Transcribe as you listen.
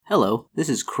Hello, this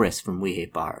is Chris from We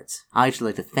Hate Bards. I'd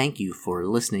like to thank you for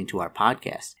listening to our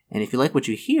podcast. And if you like what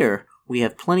you hear, we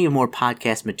have plenty of more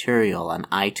podcast material on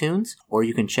iTunes, or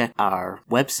you can check our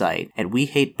website at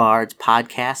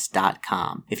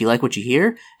wehatebardspodcast.com. If you like what you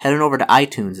hear, head on over to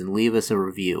iTunes and leave us a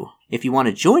review. If you want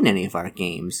to join any of our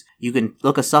games, you can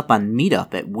look us up on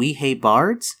Meetup at We Hate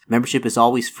Bards. Membership is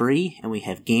always free, and we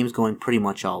have games going pretty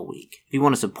much all week. If you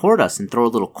want to support us and throw a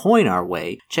little coin our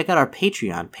way, check out our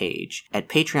Patreon page at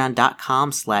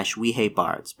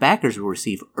patreon.com/WeHateBards. Backers will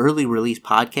receive early release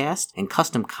podcasts and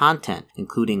custom content,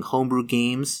 including homebrew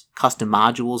games, custom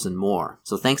modules, and more.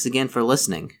 So thanks again for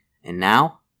listening. And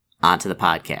now, on to the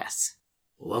podcasts.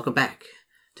 Welcome back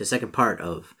to the second part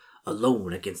of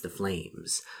Alone Against the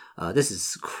Flames. This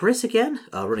is Chris again,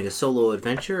 running a solo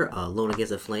adventure, Alone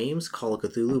Against the Flames, Call of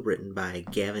Cthulhu, written by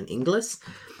Gavin Inglis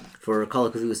for Call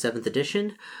of Cthulhu 7th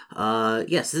edition.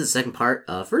 Yes, this is the second part.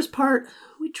 First part,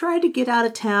 we tried to get out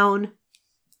of town.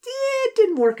 It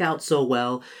didn't work out so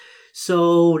well.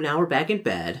 So now we're back in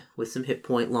bed with some hit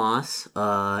point loss,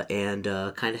 and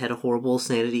kind of had a horrible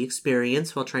sanity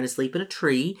experience while trying to sleep in a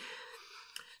tree.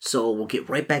 So we'll get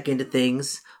right back into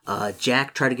things.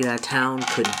 Jack tried to get out of town,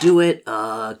 couldn't do it,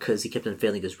 because he kept on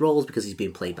failing his rolls because he's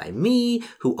being played by me,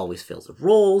 who always fails the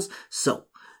rolls. So,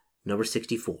 number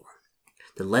 64.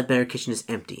 The Ledbetter kitchen is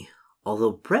empty.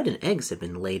 Although bread and eggs have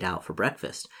been laid out for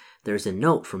breakfast, there is a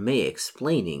note from May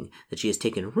explaining that she has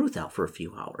taken Ruth out for a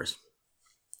few hours.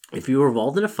 If you were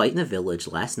involved in a fight in the village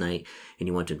last night and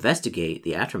you want to investigate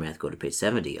the aftermath, go to page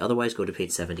 70. Otherwise, go to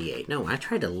page 78. No, I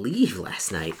tried to leave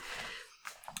last night.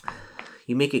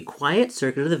 You make a quiet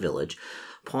circuit of the village,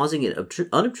 pausing at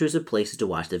unobtrusive places to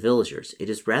watch the villagers. It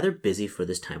is rather busy for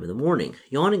this time of the morning.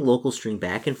 Yawning locals string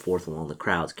back and forth along the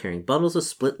crowds, carrying bundles of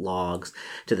split logs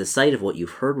to the site of what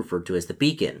you've heard referred to as the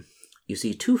beacon. You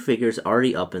see two figures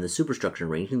already up in the superstructure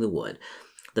arranging the wood.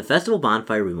 The festival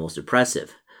bonfire will be most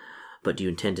impressive. But do you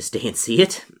intend to stay and see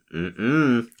it?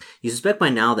 You suspect by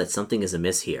now that something is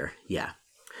amiss here. Yeah.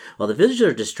 While the villagers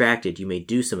are distracted, you may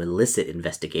do some illicit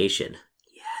investigation.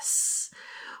 Yes.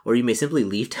 Or you may simply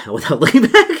leave town without looking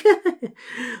back.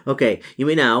 Okay, you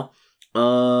may now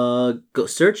go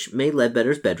search May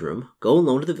Ledbetter's bedroom, go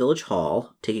alone to the village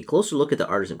hall, take a closer look at the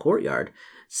artisan courtyard,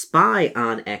 spy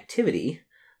on activity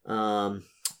at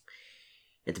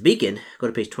the beacon, go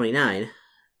to page 29,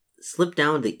 slip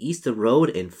down the east of the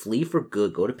road and flee for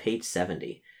good, go to page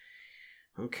 70.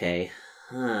 Okay,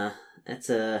 that's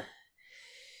a...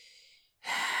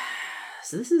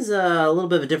 So this is a little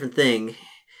bit of a different thing.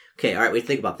 Okay, all right, wait,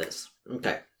 think about this.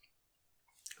 Okay.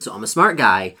 So I'm a smart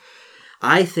guy.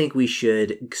 I think we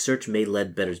should search May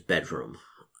Ledbetter's bedroom.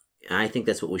 I think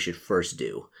that's what we should first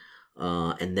do.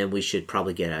 And then we should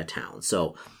probably get out of town.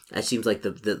 So that seems like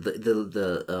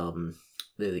the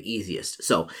easiest.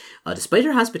 So, despite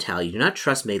her hospitality, you do not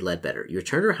trust May Ledbetter. You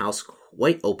return to her house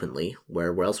quite openly.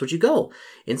 Where else would you go?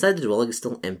 Inside, the dwelling is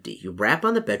still empty. You rap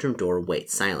on the bedroom door and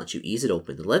wait. Silence. You ease it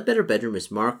open. The Ledbetter bedroom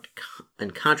is marked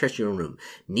in contrast to your room.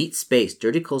 Neat space.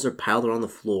 Dirty clothes are piled around the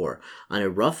floor. On a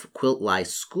rough quilt lie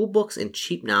school books and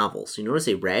cheap novels. You notice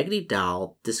a raggedy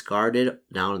doll discarded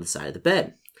down on the side of the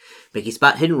bed. Make a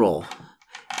spot hidden roll.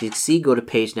 If you succeed, go to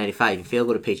page 95. If you fail,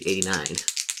 go to page 89.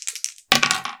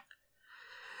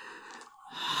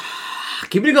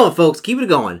 Keep it going, folks. Keep it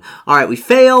going. All right, we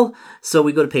fail, so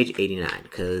we go to page 89,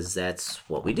 because that's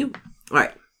what we do. All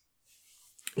right.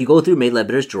 You go through May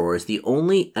Ledbetter's drawers. The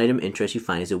only item interest you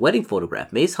find is a wedding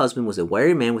photograph. May's husband was a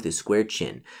wiry man with a square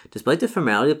chin. Despite the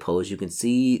formality of the pose, you can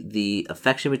see the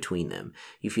affection between them.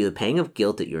 You feel a pang of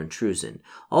guilt at your intrusion.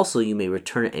 Also, you may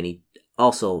return at any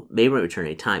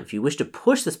time. If you wish to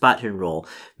push the spot hidden roll,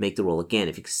 make the roll again.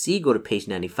 If you succeed, go to page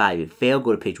 95. If you fail,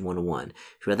 go to page 101.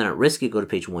 If you'd rather not risk it, go to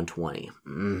page 120.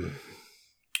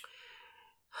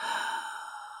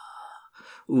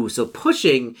 Ooh, so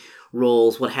pushing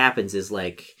rolls, what happens is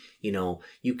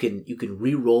you can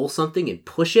re-roll something and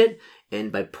push it,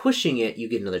 and by pushing it, you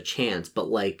get another chance, but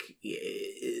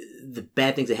the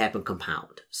bad things that happen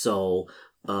compound. So,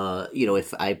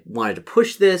 if I wanted to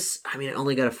push this, I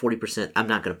only got a 40%. I'm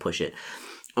not going to push it.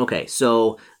 Okay,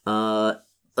 so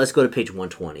let's go to page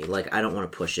 120. I don't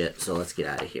want to push it, so let's get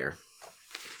out of here.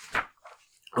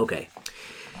 Okay.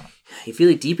 You feel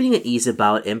a deepening unease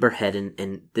about Emberhead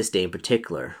and this day in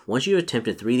particular. Once you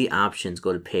attempted 3 of the options,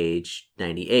 go to page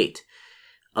 98.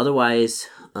 Otherwise,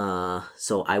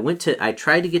 so I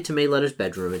tried to get to May Ledbetter's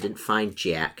bedroom and didn't find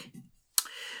Jack.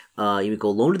 You would go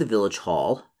alone to the village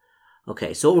hall.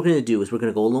 Okay, so what we're going to do is we're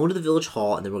going to go alone to the village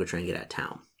hall, and then we're going to try and get out of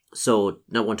town. So,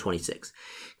 not 126.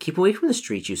 Keep away from the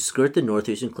streets. You skirt the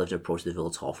northeastern cliff and approach the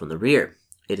village hall from the rear.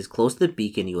 It is close to the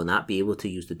beacon. You will not be able to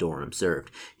use the door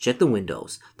unobserved. Check the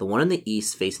windows. The one in the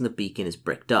east facing the beacon is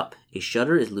bricked up. A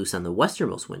shutter is loose on the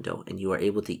westernmost window, and you are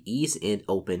able to ease it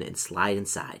open and slide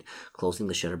inside, closing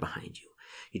the shutter behind you.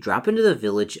 You drop into the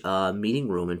village meeting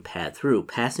room and pad through,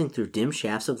 passing through dim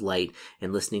shafts of light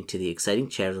and listening to the exciting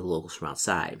chatter of the locals from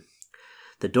outside.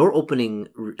 The door opening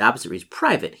opposite reads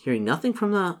private. Hearing nothing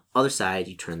from the other side,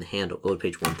 you turn the handle. Go to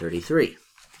page 133.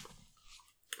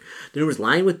 The room is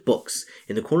lined with books.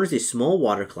 In the corner is a small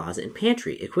water closet and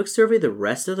pantry. A quick survey of the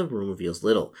rest of the room reveals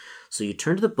little. So you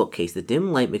turn to the bookcase. The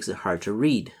dim light makes it hard to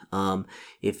read.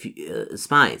 If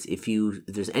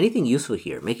there's anything useful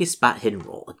here, make a spot hidden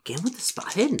roll. Again with the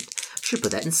spot hidden. Should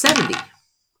put that in 70.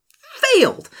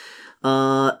 Failed.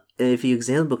 If you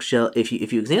examine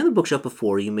the bookshelf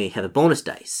before, you may have a bonus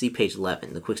dice. See page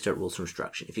 11. The quick start rules for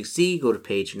instruction. If you see, go to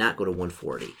page. If not, go to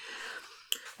 140.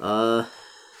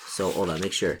 So hold on,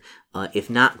 make sure. If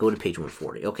not, go to page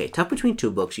 140. Okay, tucked between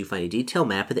two books, you find a detailed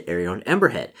map of the area around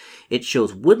Emberhead. It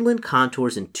shows woodland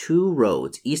contours and two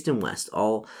roads, east and west.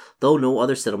 Although no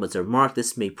other settlements are marked,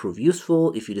 this may prove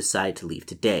useful if you decide to leave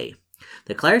today.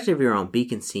 The clarity of your own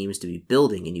beacon seems to be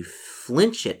building, and you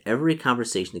flinch at every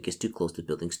conversation that gets too close to the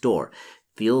building's door.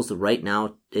 It feels the right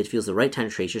time to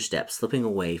trace your steps, slipping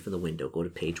away from the window. Go to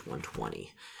page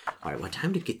 120. All right,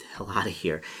 time to get the hell out of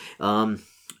here.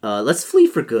 Let's flee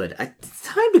for good. It's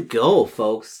time to go,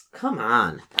 folks. Come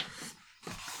on.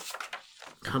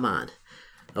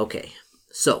 Okay,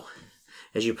 so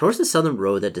as you approach the southern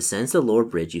road that descends the lower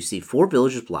bridge, you see 4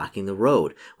 villagers blocking the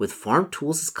road with farm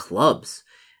tools as clubs.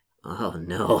 Oh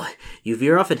no. You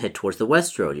veer off and head towards the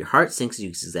west road. Your heart sinks as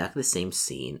you see exactly the same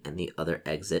scene and the other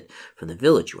exit from the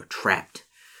village. You are trapped.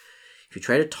 If you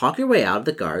try to talk your way out of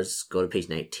the guards, go to page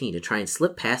 19. To try and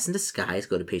slip past in disguise,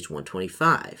 go to page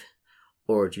 125.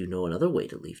 Or do you know another way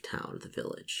to leave town or the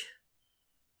village?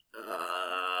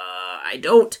 I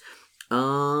don't.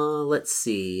 Let's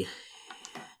see.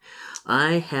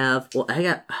 I got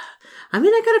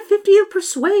a 50 in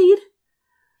persuade.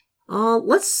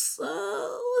 Let's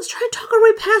try and talk our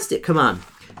way past it. Come on.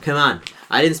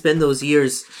 I didn't spend those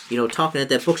years, talking at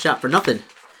that bookshop for nothing.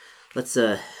 Let's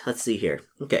see here.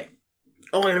 Okay.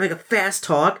 Oh, I'm gonna make a fast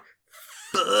talk.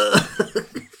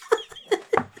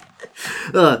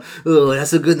 That's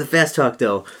so good in the fast talk,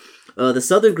 though. The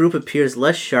southern group appears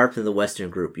less sharp than the western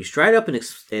group. You stride up and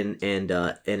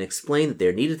explain that they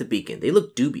are needed at the beacon. They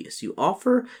look dubious. You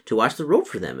offer to watch the road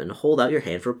for them and hold out your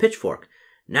hand for a pitchfork.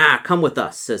 Nah, come with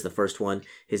us, says the first one.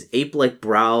 His ape-like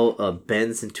brow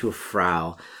bends into a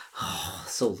frown. Oh,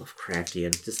 so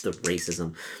Lovecraftian. Just the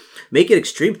racism. Make an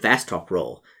extreme fast talk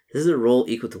roll. This is a roll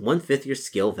equal to 1/5 your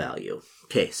skill value.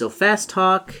 Okay, so fast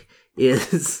talk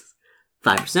is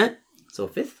 5%. So a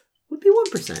fifth would be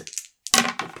 1%.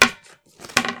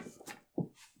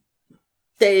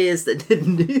 There's the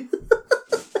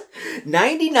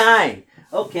 99.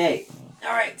 Okay.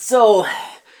 All right. So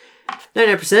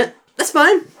 99%. That's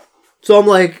fine. So I'm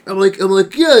like,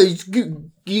 yeah,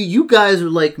 you guys are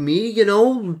like me,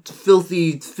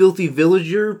 filthy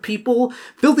villager people.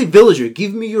 Filthy villager,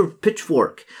 give me your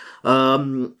pitchfork.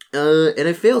 And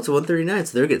I failed to 139,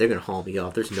 so they're gonna haul me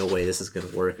off. There's no way this is gonna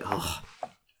work. Oh.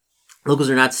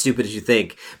 Locals are not stupid as you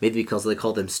think, maybe because they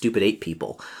call them stupid ape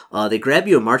people. They grab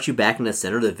you and march you back in the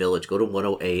center of the village. Go to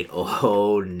 108.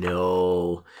 Oh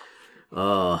no.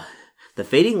 The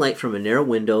fading light from a narrow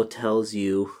window tells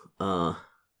you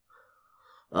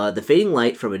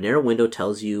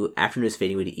afternoon is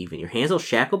fading away to evening. Your hands will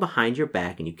shackle behind your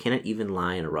back and you cannot even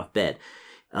lie on a rough bed.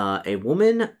 A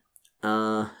woman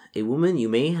you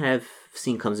may have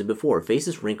seen comes in before. Her face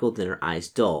is wrinkled and her eyes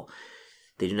dull.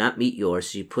 They do not meet yours,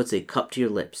 so she puts a cup to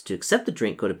your lips. To accept the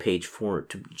drink, go to page 4.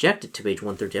 To reject it, to page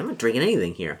 130. I'm not drinking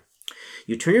anything here.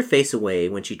 You turn your face away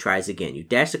when she tries again. You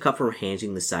dash the cup from her hand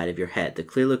using the side of your head. The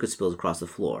clear liquid spills across the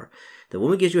floor. The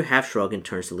woman gives you a half shrug and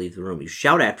turns to leave the room. You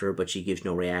shout after her, but she gives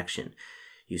no reaction.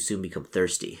 You soon become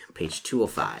thirsty. Page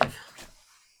 205.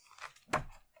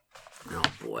 Oh,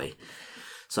 boy.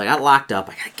 So I got locked up.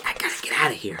 I gotta get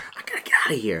out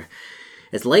of here.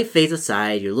 As light fades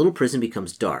aside, your little prison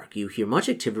becomes dark. You hear much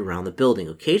activity around the building.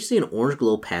 Occasionally, an orange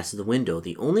glow passes the window.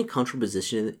 The only comfortable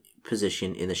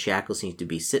position in the shackle seems to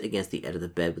be sit against the edge of the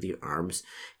bed with your arms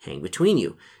hanging between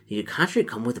you. You need to concentrate,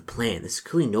 come with a plan. There's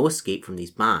clearly no escape from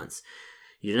these bonds.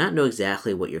 You do not know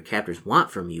exactly what your captors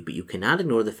want from you, but you cannot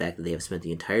ignore the fact that they have spent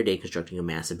the entire day constructing a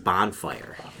massive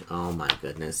bonfire. Oh my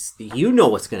goodness. You know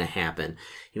what's going to happen.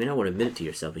 You may not want to admit it to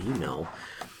yourself, but you know.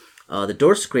 The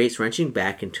door scrapes, wrenching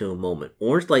back into a moment.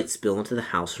 Orange light spill into the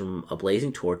house from a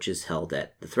blazing torches held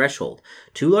at the threshold.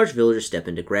 2 large villagers step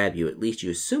in to grab you. At least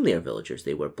you assume they are villagers.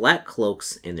 They wear black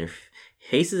cloaks, and their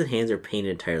Faces and hands are painted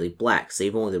entirely black,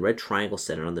 save only the red triangle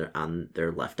centered on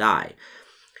their left eye.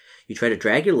 You try to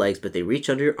drag your legs, but they reach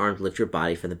under your arm to lift your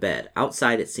body from the bed.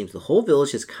 Outside, it seems the whole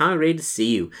village has congregated to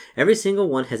see you. Every single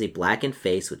one has a blackened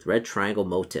face with red triangle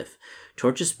motif.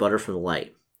 Torches sputter from the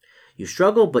light. You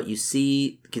struggle, but can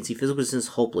see physical distance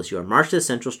hopeless. You are marched to the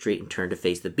central street and turn to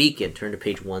face the beacon. Turn to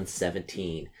page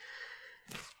 117.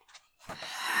 I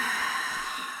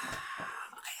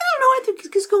don't know. I think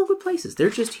it's going good places. They're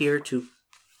just here to,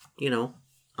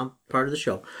 I'm part of the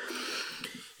show.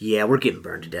 Yeah, we're getting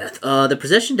burned to death. The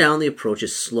procession down the approach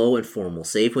is slow and formal,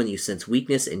 save when you sense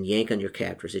weakness and yank on your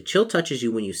captors. A chill touches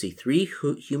you when you see three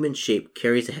human-shaped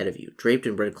carries ahead of you, draped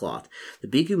in red cloth. The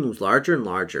beacon moves larger and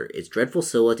larger, its dreadful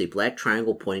silhouette a black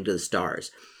triangle pointing to the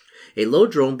stars. A low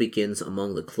drone begins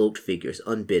among the cloaked figures,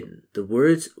 unbidden. The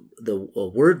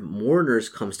word mourners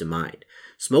comes to mind.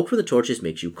 Smoke from the torches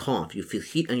makes you cough. You feel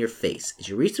heat on your face. As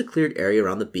you reach the cleared area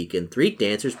around the beacon, three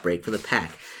dancers break from the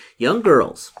pack. Young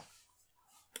girls,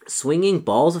 swinging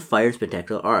balls of fire in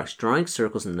spectacular arcs, drawing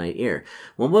circles in the night air.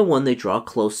 One by one, they draw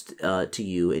close to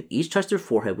you, and each touch their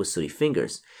forehead with sooty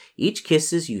fingers. Each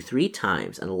kisses you 3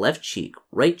 times on the left cheek,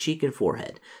 right cheek, and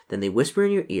forehead. Then they whisper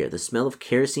in your ear. The smell of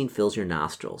kerosene fills your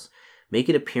nostrils. Make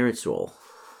an appearance roll.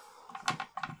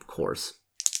 Of course.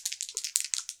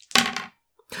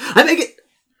 I make it!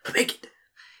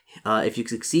 If you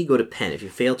succeed, go to pen. If you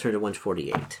fail, turn to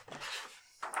 148.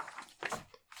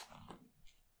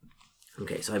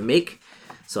 Okay, so I make,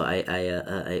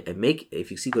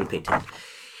 if you see, go to page 10.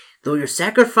 Though your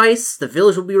sacrifice, the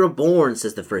village will be reborn,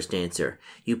 says the first dancer.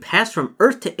 You pass from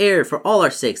earth to air for all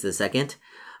our sakes, the second.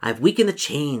 I've weakened the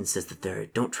chains, says the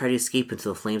third. Don't try to escape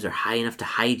until the flames are high enough to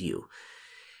hide you.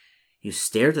 You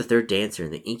stare at the third dancer,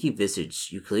 in the inky visage.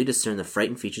 You clearly discern the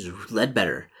frightened features of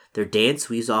Ledbetter. Their dance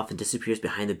weaves off and disappears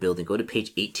behind the building. Go to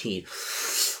page 18.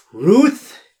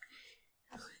 Ruth!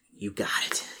 You got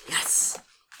it. Yes.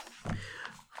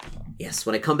 Yes,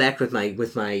 when I come back with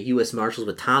my U.S. Marshals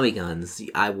with Tommy guns,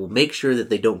 I will make sure that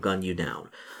they don't gun you down.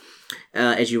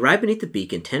 As you ride beneath the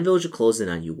beacon, 10 villagers close in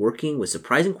on you, working with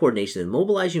surprising coordination and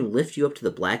mobilize you and lift you up to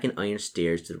the blackened iron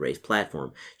stairs to the raised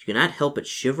platform. You cannot help but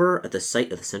shiver at the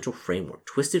sight of the central framework,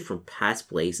 twisted from past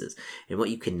blazes, and what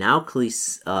you can now clearly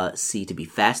see to be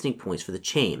fastening points for the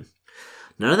chain.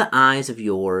 None of the eyes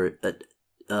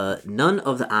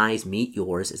meet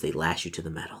yours as they lash you to the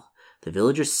metal. The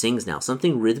villager sings now,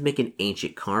 something rhythmic and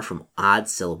ancient, carved from odd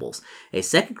syllables. A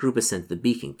second group is sent to the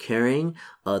beacon, carrying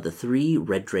the 3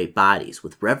 red-draped bodies.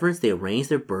 With reverence, they arrange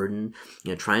their burden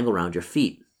in a triangle around your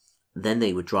feet. Then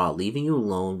they withdraw, leaving you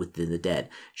alone within the dead,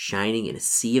 shining in a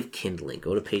sea of kindling.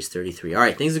 Go to page 33. All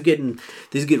right, things are getting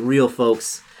real,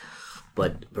 folks.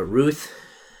 But Ruth,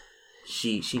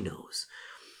 she knows.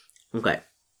 Okay.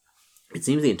 It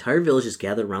seems the entire village is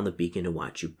gathered around the beacon to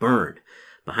watch you burn.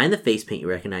 Behind the face paint, you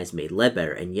recognize Maid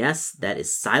Ledbetter, and yes, that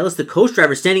is Silas, the coach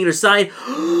driver, standing at her side.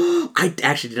 I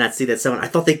actually did not see that someone. I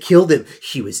thought they killed him.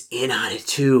 He was in on it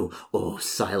too. Oh,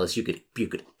 Silas, you could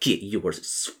get yours, I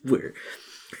swear.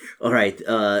 All right,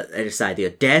 at her side, the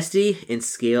audacity and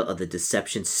scale of the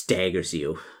deception staggers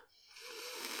you.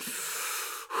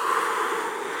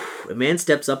 A man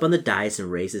steps up on the dais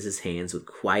and raises his hands with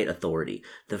quiet authority.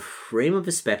 The frame of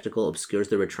his spectacle obscures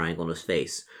the red triangle on his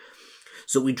face.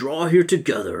 So we draw here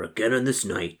together again on this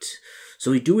night.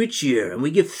 So we do each year, and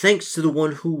we give thanks to the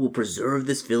one who will preserve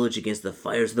this village against the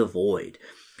fires of the void.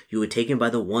 You were taken by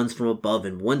the ones from above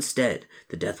in one stead.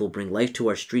 The death will bring life to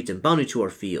our streets and bounty to our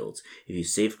fields. If you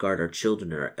safeguard our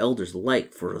children and our elders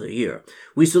alike for another year,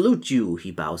 we salute you,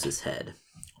 he bows his head.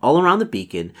 All around the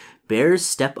beacon, bearers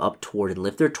step up toward and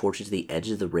lift their torches to the edge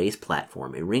of the raised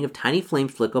platform. A ring of tiny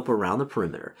flames flicker up around the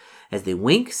perimeter. As they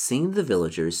wink, singing to the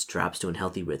villagers drops to an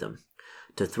unhealthy rhythm.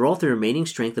 To throw off the remaining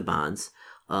strength of bonds,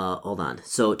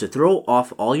 So to throw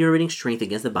off all your remaining strength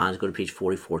against the bonds, go to page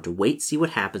 44. To wait, see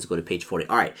what happens, go to page 40.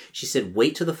 All right, she said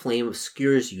wait till the flame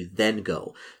obscures you, then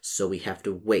go. So we have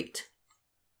to wait.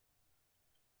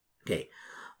 Okay.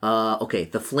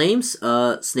 The flames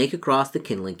snake across the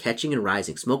kindling, catching and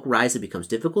rising. Smoke rises, it becomes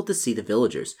difficult to see the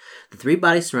villagers. The 3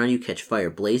 bodies surrounding you catch fire,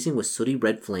 blazing with sooty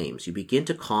red flames. You begin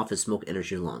to cough as smoke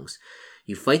enters your lungs.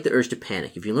 You fight the urge to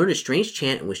panic. If you learn a strange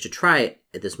chant and wish to try it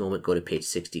at this moment, go to page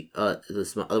 60.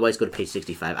 Otherwise, go to page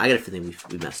 65. I got a feeling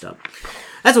we messed up.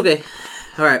 That's okay.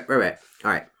 All right.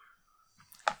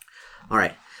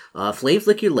 Flames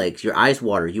lick your legs. Your eyes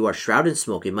water. You are shrouded in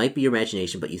smoke. It might be your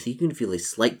imagination, but you think you can feel a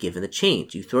slight give in the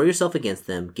chains. You throw yourself against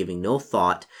them, giving no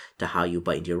thought to how you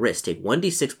bite into your wrist. Take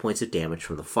 1d6 points of damage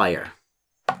from the fire.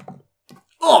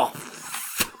 Oh!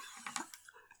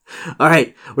 All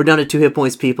right, we're down to 2 hit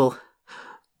points, people.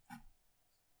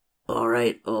 All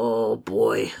right. Oh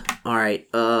boy. All right.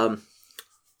 All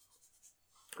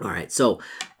right. So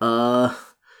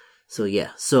yeah.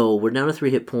 So we're down to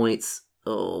 3 hit points.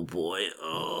 Oh boy.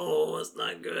 Oh, that's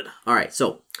not good. All right.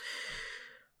 So,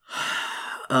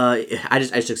 I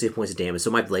just took 6 points of damage,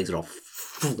 so my legs are all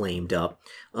flamed up.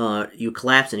 You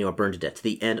collapse and you are burned to death to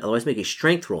the end. Otherwise, make a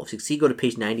strength roll. If you succeed, go to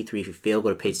page 93. If you fail, go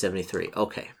to page 73.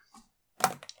 Okay.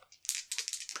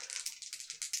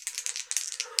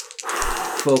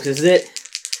 Folks, this is it.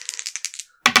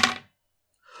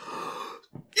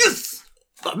 Yes!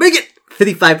 I'll make it!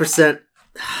 55%.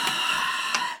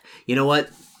 You know what?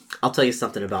 I'll tell you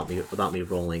something about me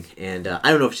rolling. And I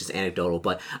don't know if it's just anecdotal,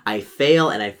 but I fail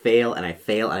and I fail and I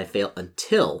fail and I fail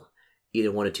until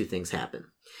either one of two things happen.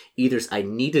 Either I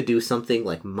need to do something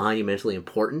like monumentally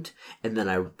important, and then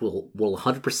I will roll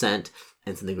 100%,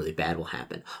 and something really bad will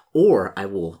happen. Or I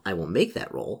will make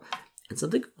that roll, and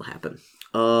something will happen.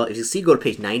 If you see, go to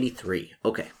page 93.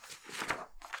 Okay.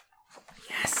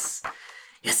 Yes.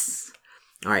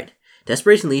 All right.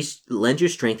 Desperation lends your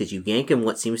strength as you yank in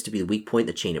what seems to be the weak point in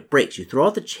the chain. It breaks. You throw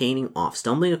out the chaining off,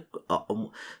 stumbling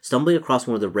across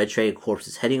one of the red shredded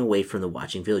corpses, heading away from the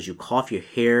watching village. You cough, your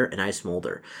hair and eyes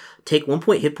smolder. Take 1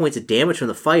 point hit points of damage from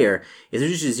the fire. If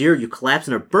there's just a 0, you collapse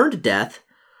and are burned to death.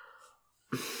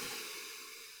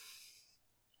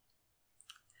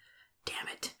 Damn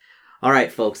it. All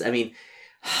right, folks. I mean,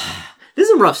 this is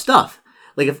some rough stuff.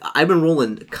 Like, if I've been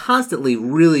rolling constantly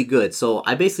really good, so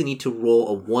I basically need to roll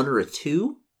a 1 or a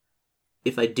 2.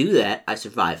 If I do that, I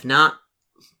survive. If not,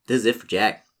 this is it for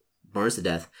Jack. Burns to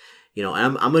death. You know,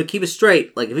 I'm going to keep it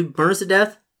straight. Like, if he burns to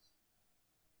death,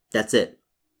 that's it.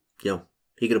 You know,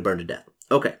 he could have burned to death.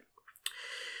 Okay.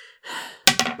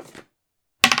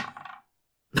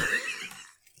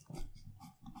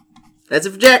 That's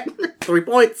it for Jack. 3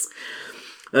 points.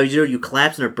 You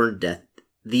collapse and are burned to death.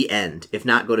 The end. If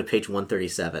not, go to page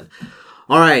 137.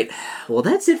 All right. Well,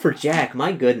 that's it for Jack.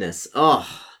 My goodness. Oh.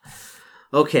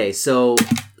 Okay. So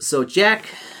Jack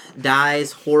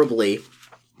dies horribly.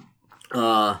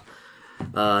 And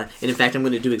in fact, I'm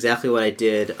going to do exactly what I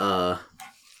did in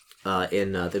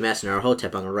the Master Naruhotep.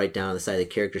 I'm going to write down on the side of the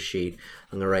character sheet.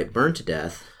 I'm going to write burn to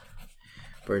death.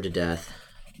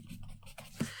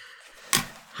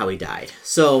 How he died.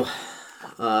 So,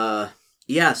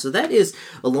 yeah, so that is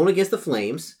Alone Against the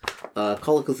Flames,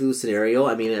 Call of Cthulhu scenario.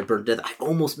 I mean, I burned to death. I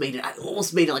almost made it.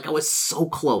 Like, I was so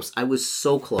close. I really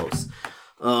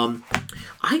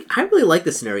like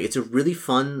this scenario. It's a really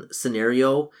fun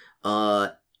scenario.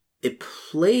 It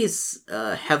plays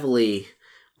heavily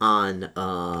on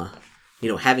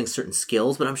having certain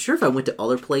skills, but I'm sure if I went to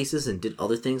other places and did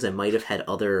other things, I might have had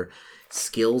other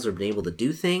skills or been able to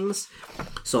do things.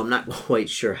 So I'm not quite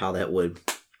sure how that would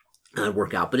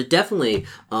work out, but it definitely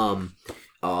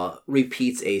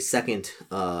repeats a second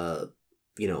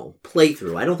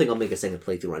playthrough. I don't think I'll make a second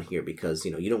playthrough on here because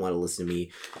you don't want to listen to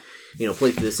me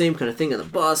play through the same kind of thing on the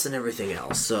bus and everything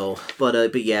else. So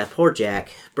but yeah, poor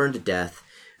Jack burned to death.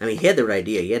 I mean, he had the right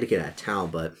idea. He had to get out of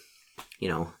town, but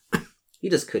he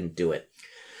just couldn't do it.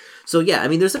 So yeah, I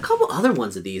mean, there's a couple other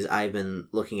ones of these I've been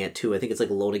looking at too. I think it's like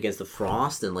Alone Against the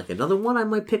Frost and like another one I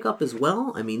might pick up as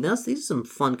well. I mean, these are some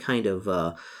fun kind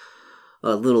of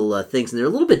little things, and they're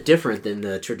a little bit different than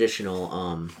the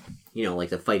traditional, like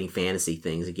the fighting fantasy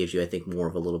things. It gives you, I think, a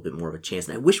little bit more of a chance.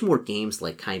 And I wish more games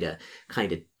like kind of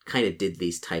did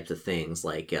these types of things,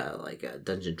 like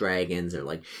Dungeons and Dragons,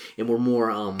 or and were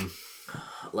more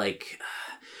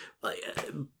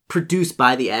produced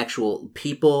by the actual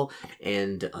people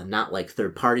and not like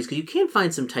third parties, because you can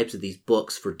find some types of these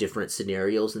books for different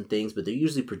scenarios and things, but they're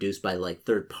usually produced by like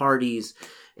third parties.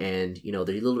 And, they're a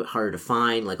little bit harder to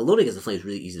find. Like, Alone Against the Flames is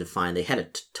really easy to find. They had a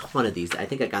ton of these. I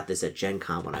think I got this at Gen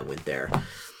Con when I went there.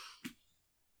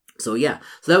 So, yeah.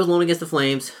 So, that was Alone Against the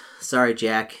Flames. Sorry,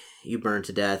 Jack. You burned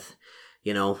to death.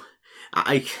 And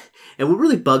what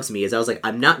really bugs me is I was like,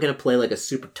 I'm not going to play like a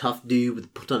super tough dude with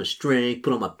a ton of strength,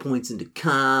 put all my points into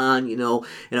con, and I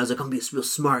was like, I'm going to be a real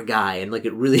smart guy. And, like,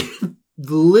 it really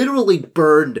literally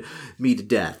burned me to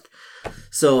death.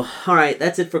 So, alright,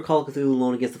 that's it for Call of Cthulhu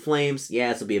Alone Against the Flames.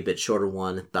 Yeah, this will be a bit shorter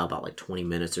one, about like 20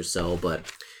 minutes or so, but,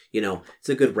 it's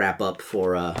a good wrap-up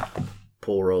for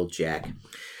poor old Jack.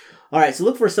 Alright, so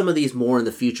look for some of these more in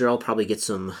the future. I'll probably get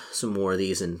some more of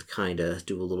these and kind of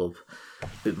do a little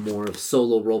bit more of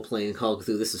solo role-playing Call of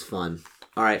Cthulhu. This is fun.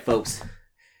 Alright, folks,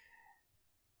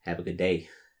 have a good day.